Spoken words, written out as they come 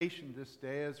This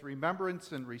day as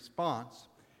remembrance and response.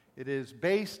 It is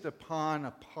based upon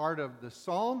a part of the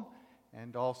Psalm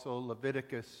and also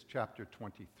Leviticus chapter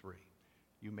 23.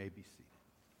 You may be seated.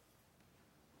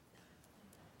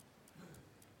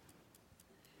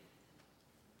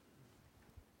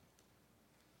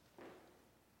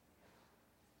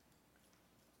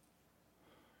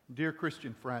 Dear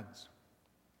Christian friends,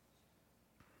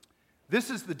 this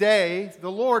is the day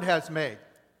the Lord has made.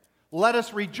 Let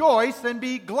us rejoice and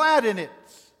be glad in it.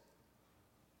 It's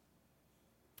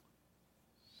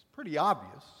pretty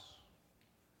obvious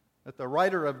that the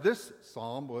writer of this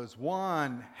psalm was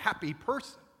one happy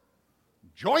person,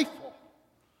 joyful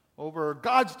over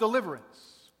God's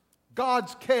deliverance,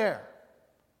 God's care,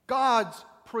 God's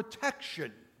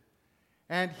protection,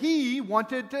 and he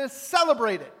wanted to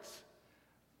celebrate it.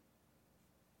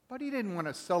 But he didn't want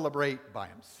to celebrate by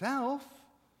himself.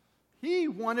 He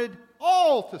wanted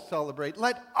all to celebrate.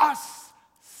 Let us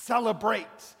celebrate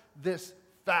this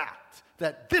fact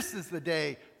that this is the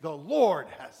day the Lord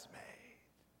has made.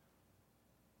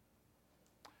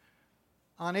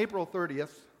 On April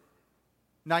 30th,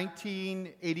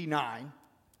 1989,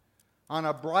 on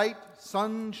a bright,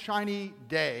 sunshiny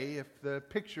day, if the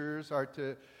pictures are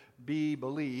to be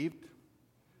believed,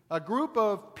 a group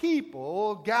of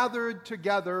people gathered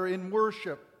together in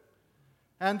worship.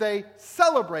 And they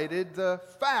celebrated the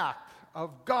fact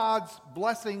of God's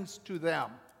blessings to them.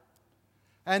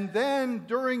 And then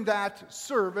during that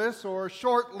service, or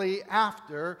shortly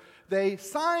after, they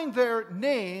signed their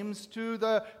names to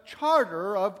the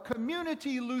charter of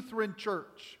Community Lutheran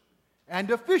Church. And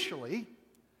officially,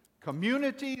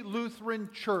 Community Lutheran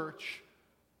Church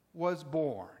was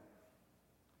born.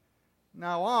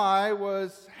 Now, I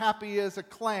was happy as a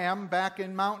clam back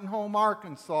in Mountain Home,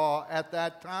 Arkansas at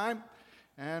that time,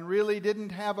 and really didn't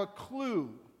have a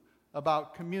clue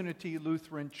about Community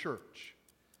Lutheran Church.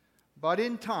 But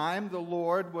in time, the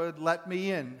Lord would let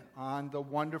me in on the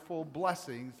wonderful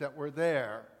blessings that were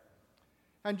there.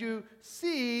 And you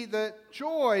see the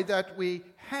joy that we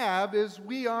have as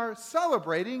we are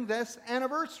celebrating this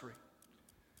anniversary.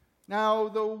 Now,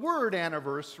 the word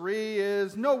anniversary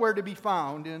is nowhere to be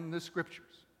found in the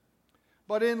Scriptures.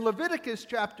 But in Leviticus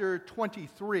chapter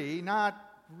 23, not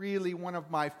really one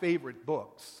of my favorite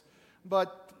books,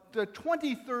 but the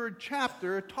 23rd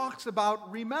chapter talks about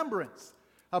remembrance,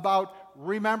 about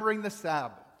remembering the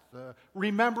Sabbath,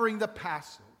 remembering the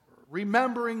Passover,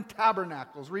 remembering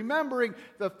tabernacles, remembering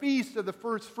the Feast of the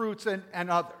First Fruits and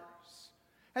others.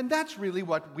 And that's really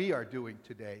what we are doing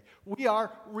today. We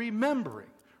are remembering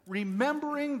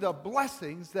the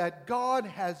blessings that God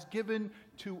has given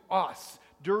to us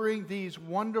during these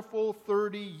wonderful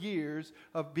 30 years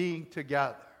of being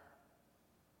together.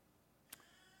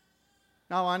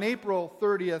 Now, on April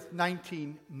 30th,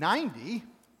 1990,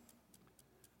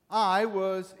 I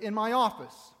was in my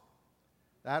office.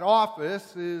 That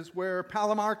office is where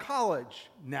Palomar College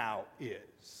now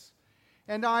is.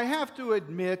 And I have to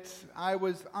admit, I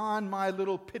was on my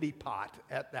little pity pot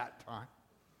at that time.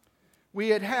 We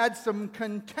had had some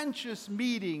contentious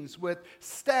meetings with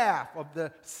staff of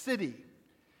the city,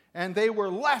 and they were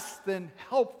less than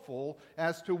helpful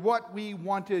as to what we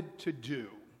wanted to do.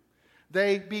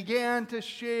 They began to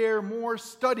share more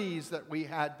studies that we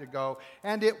had to go,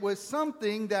 and it was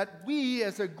something that we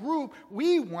as a group,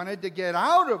 we wanted to get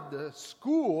out of the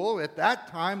school. At that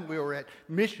time, we were at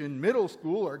Mission Middle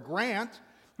School, or Grant.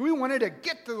 We wanted to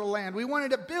get to the land. We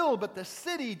wanted to build, but the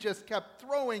city just kept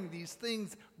throwing these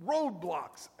things,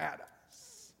 roadblocks at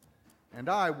us. And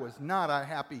I was not a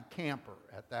happy camper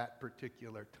at that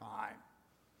particular time,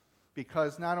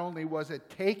 because not only was it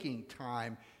taking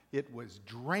time, it was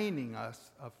draining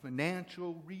us of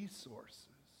financial resources.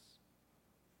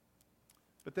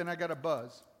 But then I got a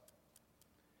buzz,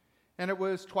 and it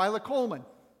was Twyla Coleman,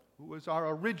 who was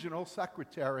our original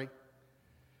secretary.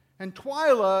 And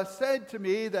Twyla said to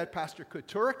me that Pastor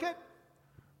Kuturikat,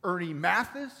 Ernie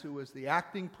Mathis, who was the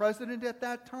acting president at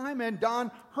that time, and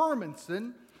Don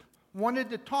Hermanson wanted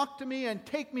to talk to me and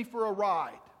take me for a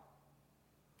ride.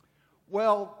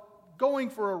 Well, going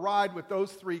for a ride with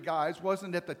those three guys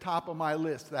wasn't at the top of my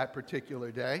list that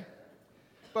particular day.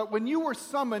 But when you were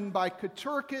summoned by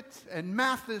Kuturikat and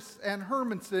Mathis and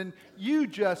Hermanson, you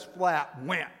just flat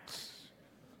went.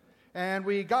 And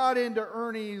we got into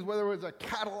Ernie's, whether it was a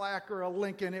Cadillac or a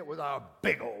Lincoln, it was a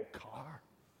big old car.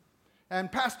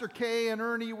 And Pastor Kay and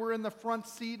Ernie were in the front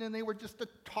seat, and they were just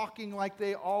talking like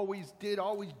they always did,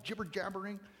 always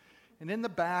jibber-jabbering. And in the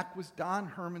back was Don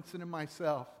Hermanson and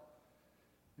myself.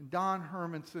 And Don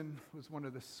Hermanson was one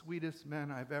of the sweetest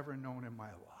men I've ever known in my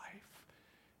life.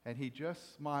 And he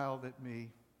just smiled at me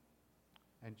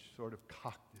and sort of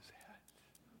cocked his head.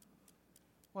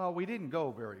 Well, we didn't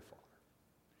go very far.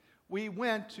 We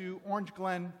went to Orange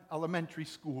Glen Elementary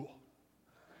School,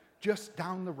 just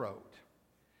down the road.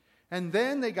 And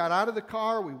then they got out of the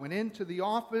car, we went into the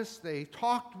office, they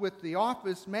talked with the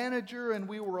office manager, and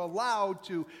we were allowed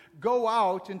to go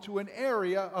out into an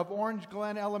area of Orange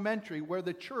Glen Elementary where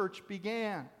the church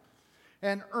began.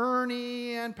 And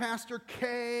Ernie and Pastor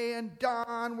Kay and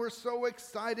Don were so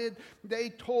excited. They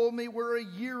told me we're a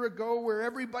year ago where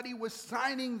everybody was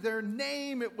signing their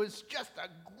name. It was just a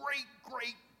great,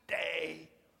 great day.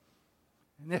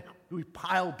 And then we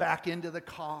piled back into the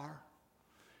car.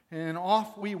 And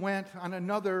off we went on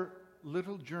another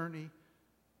little journey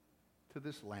to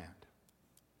this land.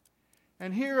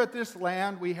 And here at this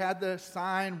land, we had the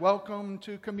sign, "Welcome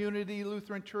to Community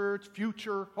Lutheran Church,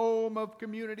 future home of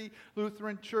Community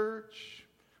Lutheran Church."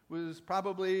 It was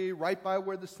probably right by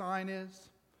where the sign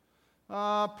is.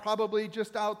 Probably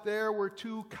just out there were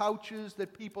 2 couches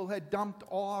that people had dumped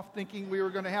off, thinking we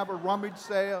were going to have a rummage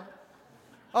sale.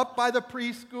 Up by the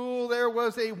preschool, there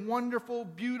was a wonderful,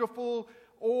 beautiful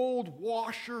old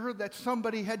washer that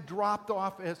somebody had dropped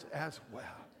off as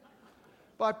well.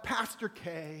 But Pastor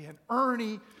Kay and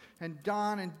Ernie and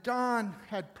Don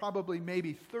had probably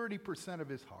maybe 30% of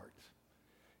his heart.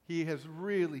 He is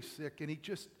really sick, and he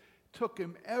just took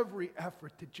him every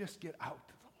effort to just get out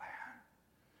to the land.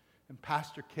 And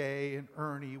Pastor Kay and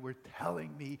Ernie were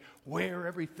telling me where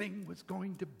everything was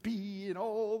going to be and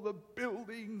all the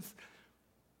buildings.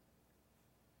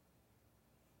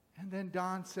 And then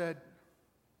Don said,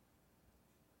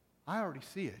 "I already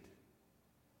see it."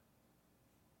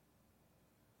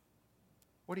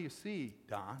 "What do you see,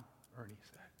 Don?" Ernie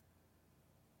said.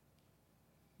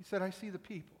 He said, "I see the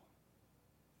people."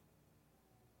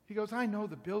 He goes, "I know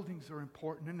the buildings are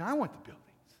important, and I want the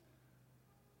buildings.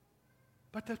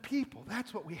 But the people,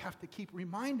 that's what we have to keep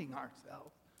reminding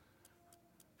ourselves.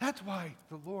 That's why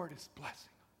the Lord is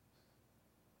blessing us."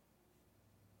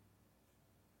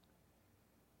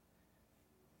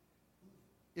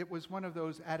 It was one of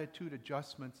those attitude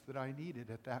adjustments that I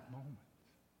needed at that moment,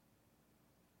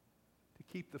 to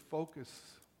keep the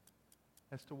focus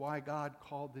as to why God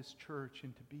called this church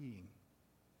into being.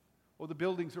 Well, the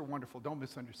buildings are wonderful. Don't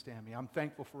misunderstand me. I'm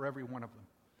thankful for every one of them.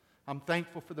 I'm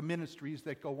thankful for the ministries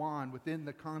that go on within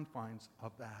the confines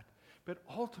of that. But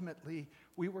ultimately,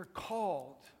 we were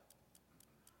called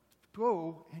to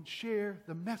go and share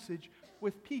the message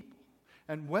with people.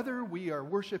 And whether we are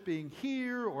worshiping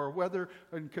here, or whether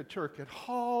in Katurkit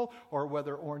Hall, or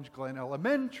whether Orange Glen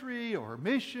Elementary, or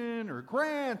Mission, or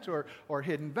Grant, or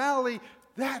Hidden Valley,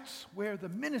 that's where the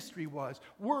ministry was.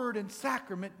 Word and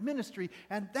sacrament ministry.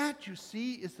 And that, you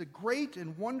see, is the great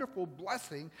and wonderful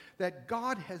blessing that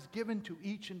God has given to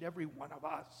each and every one of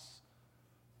us.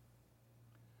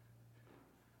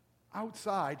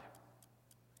 Outside,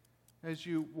 as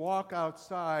you walk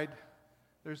outside,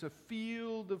 there's a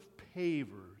field of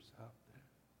pavers out there.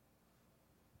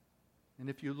 And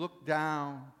if you look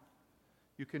down,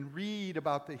 you can read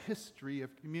about the history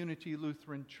of Community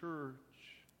Lutheran Church.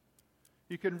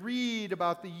 You can read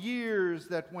about the years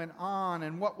that went on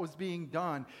and what was being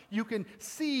done. You can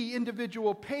see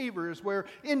individual pavers where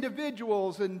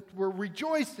individuals were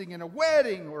rejoicing in a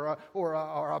wedding or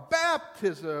a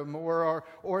baptism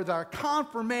or their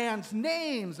confirmand's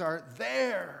names are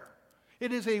there.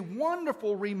 It is a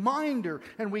wonderful reminder,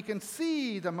 and we can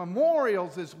see the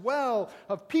memorials as well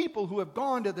of people who have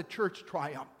gone to the church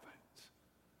triumphant.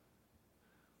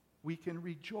 We can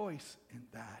rejoice in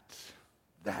that.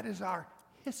 That is our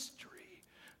history.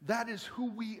 That is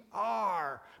who we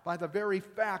are by the very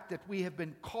fact that we have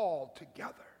been called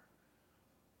together.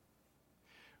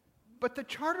 But the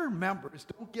charter members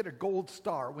don't get a gold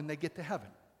star when they get to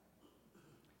heaven.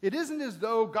 It isn't as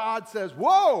though God says,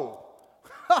 "Whoa!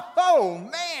 Oh,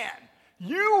 man,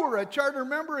 you were a charter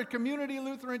member at Community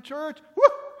Lutheran Church? Woo!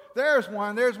 There's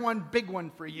one big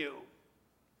one for you."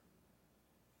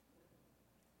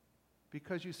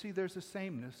 Because you see, there's a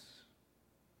sameness,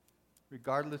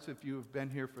 regardless if you have been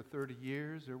here for 30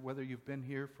 years or whether you've been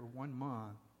here for 1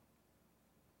 month.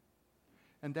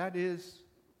 And that is,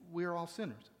 we're all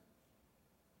sinners.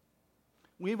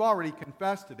 We've already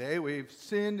confessed today. We've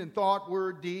sinned in thought,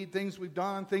 word, deed, things we've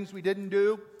done, things we didn't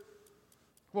do.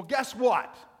 Well, guess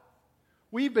what?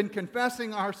 We've been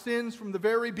confessing our sins from the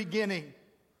very beginning.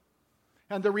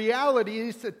 And the reality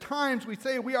is, at times we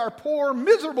say we are poor,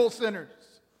 miserable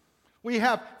sinners. We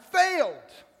have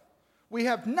failed. We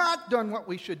have not done what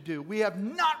we should do. We have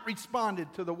not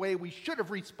responded to the way we should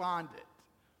have responded.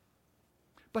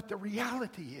 But the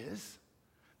reality is,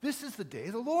 this is the day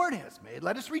the Lord has made.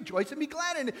 Let us rejoice and be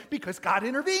glad in it, because God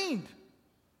intervened.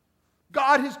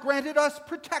 God has granted us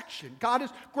protection. God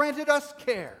has granted us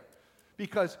care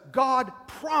because God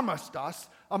promised us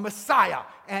a Messiah,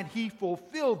 and He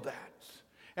fulfilled that.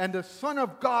 And the Son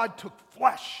of God took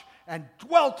flesh and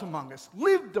dwelt among us,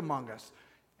 lived among us.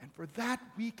 And for that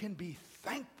we can be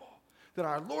thankful that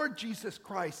our Lord Jesus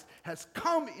Christ has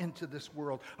come into this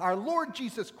world. Our Lord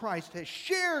Jesus Christ has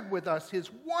shared with us His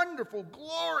wonderful,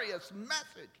 glorious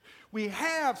message. We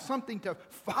have something to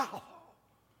follow.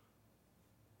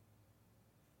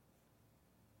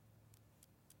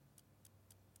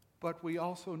 But we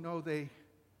also know they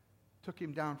took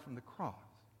Him down from the cross.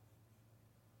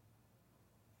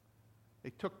 They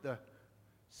took the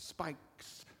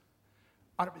spikes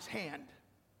out of His hand.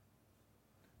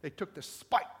 They took the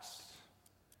spikes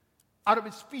out of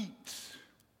His feet.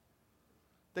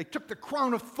 They took the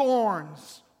crown of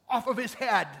thorns off of His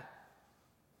head.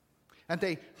 And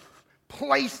they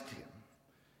placed Him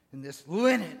in this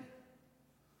linen.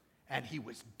 And He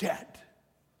was dead.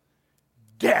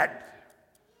 Dead.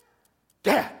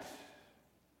 Dead.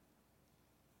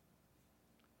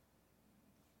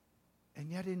 And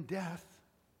yet in death,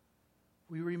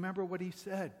 we remember what He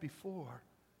said before.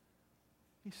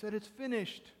 He said, it's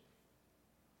finished.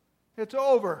 It's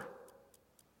over.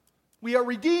 We are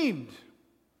redeemed.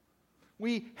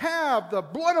 We have the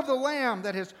blood of the Lamb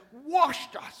that has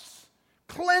washed us,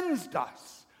 cleansed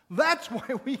us. That's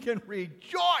why we can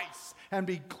rejoice and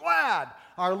be glad.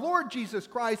 Our Lord Jesus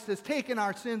Christ has taken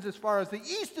our sins as far as the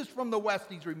east is from the west.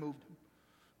 He's removed them.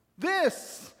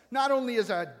 This not only is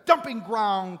a dumping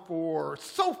ground for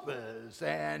sofas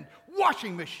and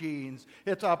washing machines,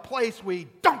 it's a place we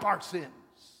dump our sins.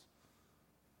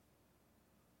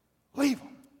 Leave them.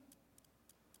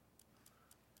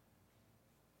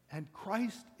 And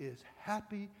Christ is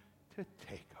happy to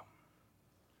take them.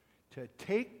 To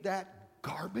take that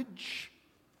garbage,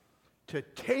 to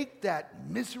take that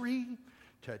misery,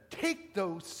 to take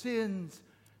those sins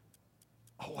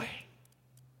away.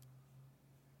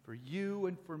 For you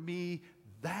and for me,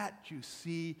 that, you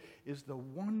see, is the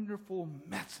wonderful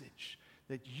message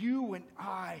that you and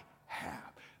I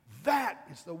have. That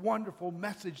is the wonderful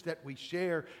message that we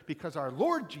share because our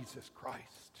Lord Jesus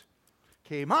Christ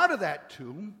came out of that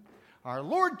tomb. Our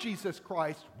Lord Jesus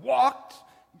Christ walked.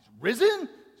 He's risen.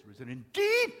 He's risen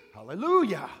indeed.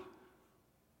 Hallelujah.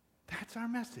 That's our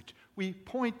message. We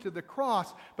point to the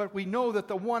cross, but we know that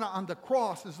the one on the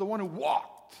cross is the one who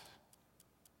walked,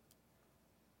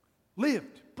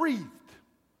 lived, breathed,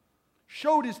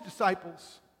 showed His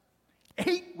disciples,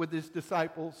 ate with His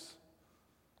disciples,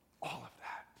 all of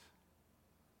that.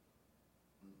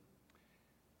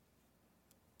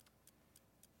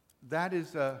 That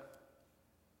is a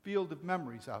field of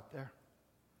memories out there.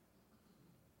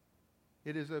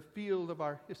 It is a field of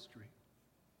our history.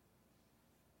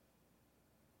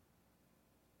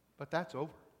 But that's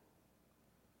over.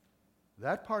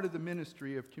 That part of the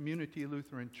ministry of Community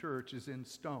Lutheran Church is in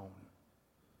stone.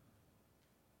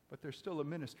 But there's still a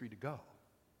ministry to go.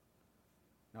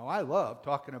 Now, I love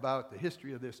talking about the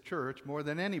history of this church more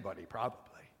than anybody,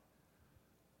 probably.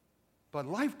 But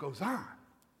life goes on.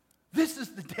 This is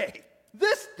the day.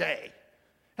 This day.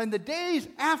 And the days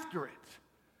after it.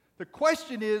 The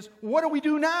question is, what do we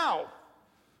do now?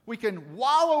 We can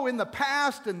wallow in the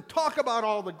past and talk about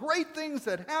all the great things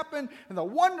that happened and the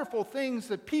wonderful things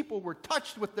that people were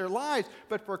touched with their lives.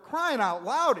 But for crying out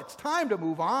loud, it's time to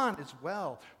move on as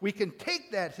well. We can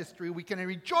take that history. We can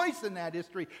rejoice in that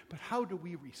history. But how do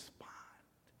we respond?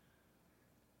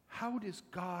 How does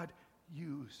God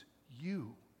use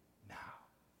you now?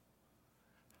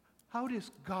 How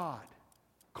does God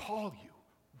call you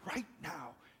right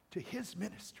now to His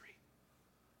ministry?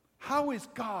 How is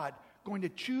God going to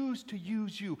choose to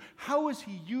use you? How is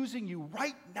He using you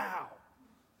right now?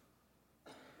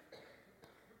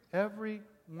 Every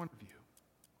one of you,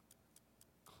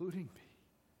 including me,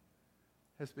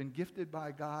 has been gifted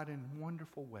by God in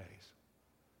wonderful ways.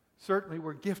 Certainly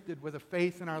we're gifted with a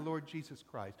faith in our Lord Jesus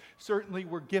Christ. Certainly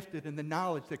we're gifted in the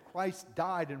knowledge that Christ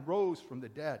died and rose from the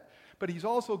dead. But He's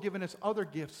also given us other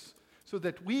gifts so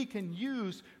that we can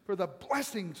use for the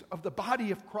blessings of the body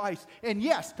of Christ. And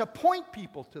yes, to point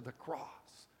people to the cross.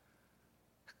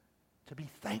 To be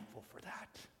thankful for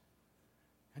that.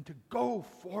 And to go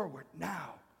forward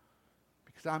now.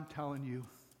 Because I'm telling you,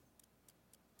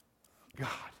 God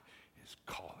is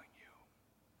calling you.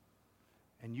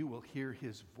 And you will hear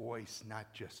His voice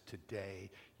not just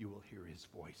today. You will hear His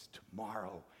voice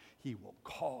tomorrow. He will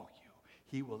call you.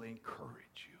 He will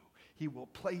encourage you. He will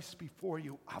place before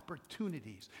you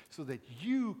opportunities so that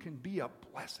you can be a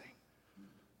blessing.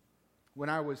 When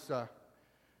I was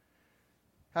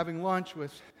having lunch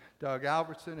with Doug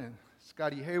Albertson and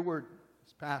Scotty Hayward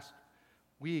this past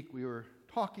week we were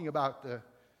talking about the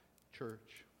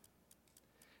church.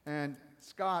 And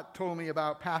Scott told me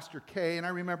about Pastor K, and I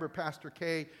remember Pastor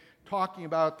K talking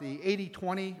about the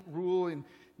 80-20 rule, and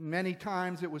many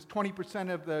times it was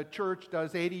 20% of the church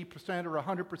does 80% or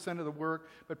 100% of the work,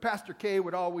 but Pastor K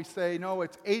would always say, no,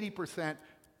 it's 80%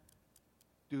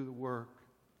 do the work.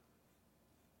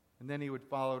 And then he would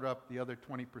follow it up, the other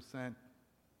 20%,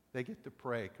 they get to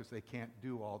pray because they can't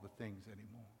do all the things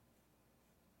anymore.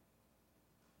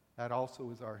 That also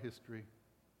is our history.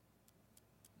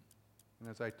 And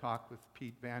as I talked with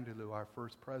Pete Vanderloo, our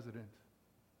first president,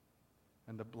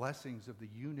 and the blessings of the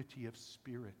unity of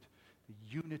spirit, the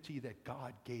unity that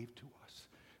God gave to us,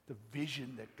 the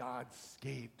vision that God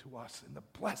gave to us, and the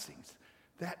blessings,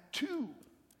 that too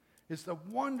is the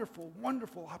wonderful,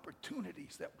 wonderful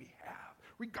opportunities that we have,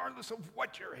 regardless of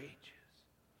what your age is.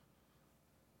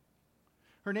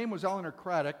 Her name was Eleanor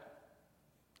Craddock.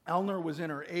 Eleanor was in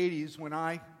her 80s when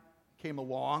I came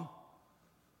along.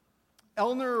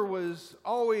 Eleanor was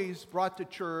always brought to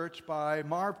church by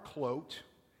Marv Clote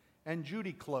and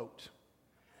Judy Clote.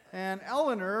 And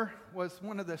Eleanor was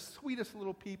one of the sweetest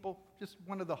little people, just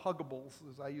one of the huggables,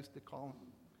 as I used to call them.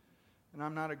 And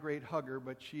I'm not a great hugger,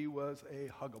 but she was a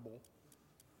huggable.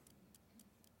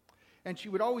 And she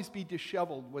would always be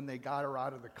disheveled when they got her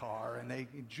out of the car, and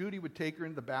Judy would take her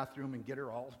into the bathroom and get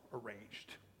her all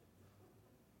arranged.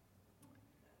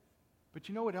 But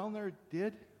you know what Eleanor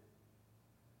did?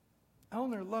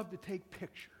 Eleanor loved to take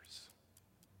pictures.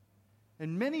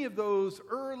 And many of those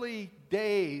early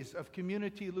days of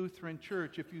Community Lutheran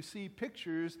Church, if you see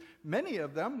pictures, many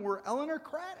of them were Eleanor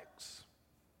Craddock's.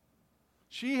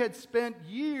 She had spent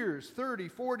years, 30,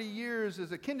 40 years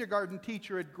as a kindergarten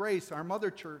teacher at Grace, our mother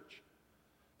church.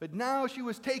 But now she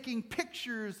was taking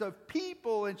pictures of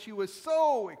people, and she was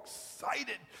so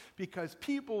excited because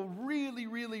people really,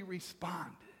 really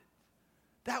responded.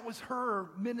 That was her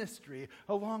ministry,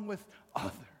 along with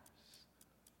others.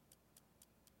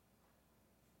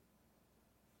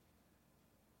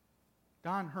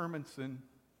 Don Hermanson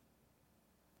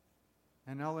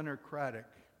and Eleanor Craddock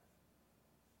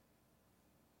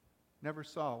never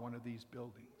saw one of these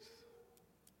buildings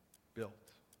built.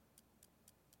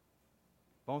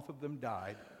 Both of them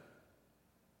died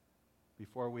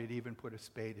before we had even put a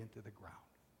spade into the ground.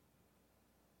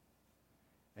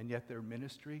 And yet their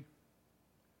ministry,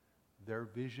 their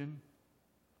vision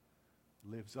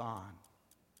lives on,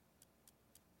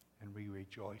 and we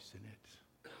rejoice in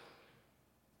it.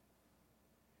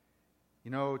 You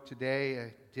know, today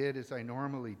I did as I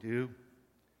normally do.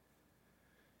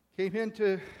 Came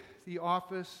into the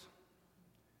office,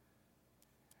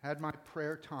 had my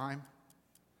prayer time.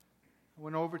 I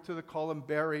went over to the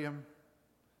columbarium.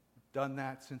 I've done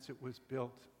that since it was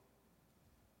built.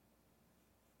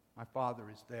 My father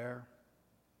is there.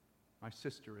 My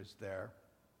sister is there.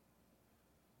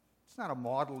 It's not a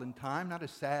maudlin time, not a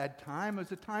sad time.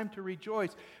 It's a time to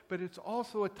rejoice, but it's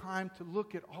also a time to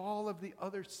look at all of the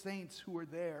other saints who are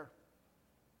there.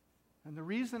 And the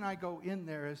reason I go in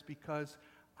there is because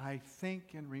I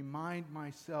think and remind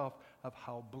myself of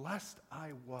how blessed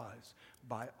I was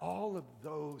by all of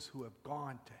those who have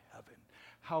gone to heaven.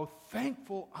 How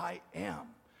thankful I am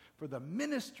for the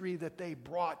ministry that they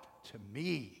brought to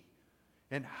me,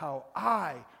 and how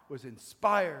I was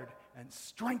inspired and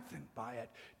strengthened by it,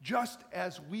 just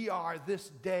as we are this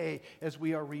day, as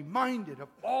we are reminded of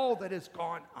all that has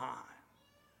gone on.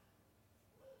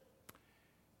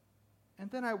 And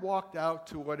then I walked out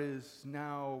to what is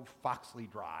now Foxley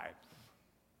Drive.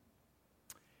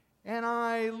 And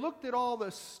I looked at all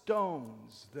the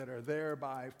stones that are there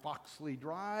by Foxley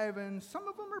Drive, and some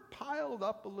of them are piled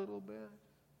up a little bit.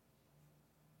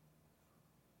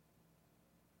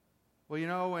 Well, you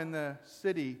know, when the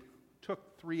city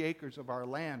took 3 acres of our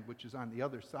land, which is on the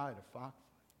other side of Foxley,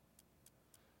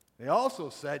 they also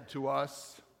said to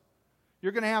us,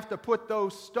 you're going to have to put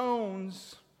those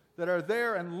stones that are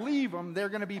there and leave them. They're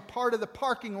going to be part of the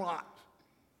parking lot.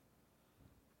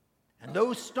 And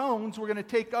those stones were going to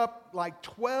take up like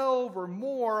 12 or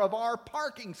more of our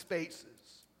parking spaces,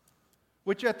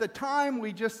 which at the time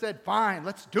we just said, fine,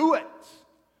 let's do it,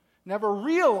 never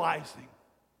realizing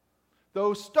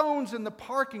those stones in the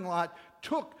parking lot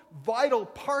took vital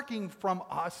parking from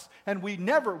us, and we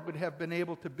never would have been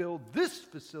able to build this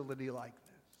facility like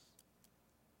this.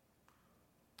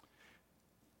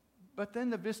 But then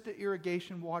the Vista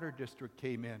Irrigation Water District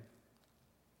came in,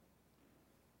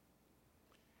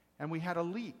 and we had a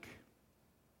leak,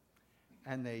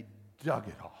 and they dug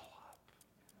it all up,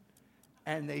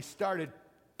 and they started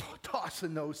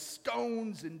tossing those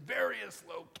stones in various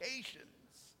locations.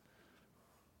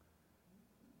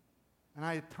 And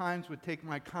I at times would take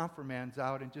my confirmands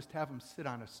out and just have them sit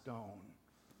on a stone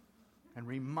and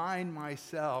remind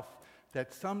myself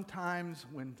that sometimes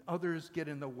when others get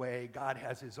in the way, God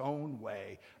has his own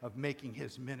way of making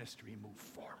his ministry move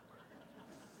forward.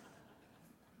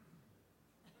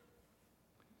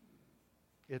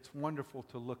 It's wonderful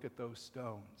to look at those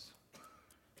stones,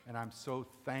 and I'm so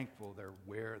thankful they're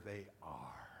where they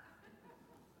are.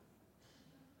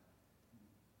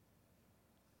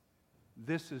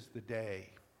 This is the day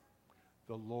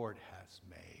the Lord has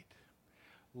made.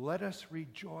 Let us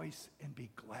rejoice and be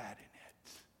glad in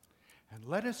it. And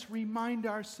let us remind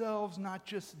ourselves not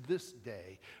just this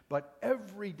day, but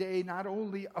every day, not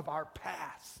only of our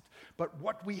past, but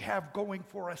what we have going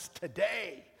for us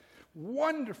today.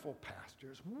 Wonderful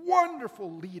pastors,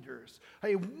 wonderful leaders,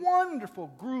 a wonderful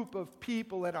group of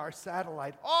people at our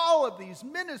satellite, all of these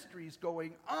ministries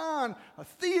going on, a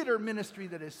theater ministry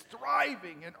that is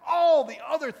thriving, and all the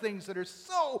other things that are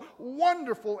so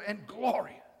wonderful and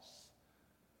glorious.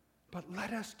 But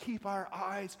let us keep our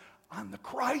eyes on the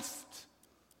Christ.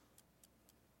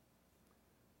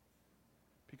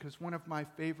 Because one of my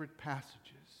favorite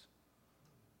passages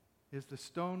is the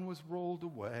stone was rolled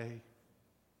away,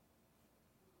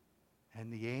 and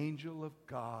the angel of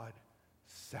God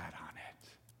sat on it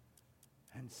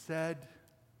and said,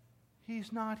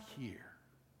 "He's not here.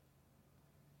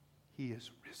 He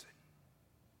is risen.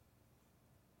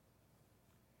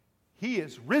 He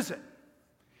is risen.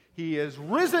 He is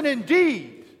risen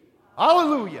indeed."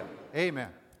 Hallelujah.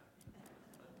 Amen.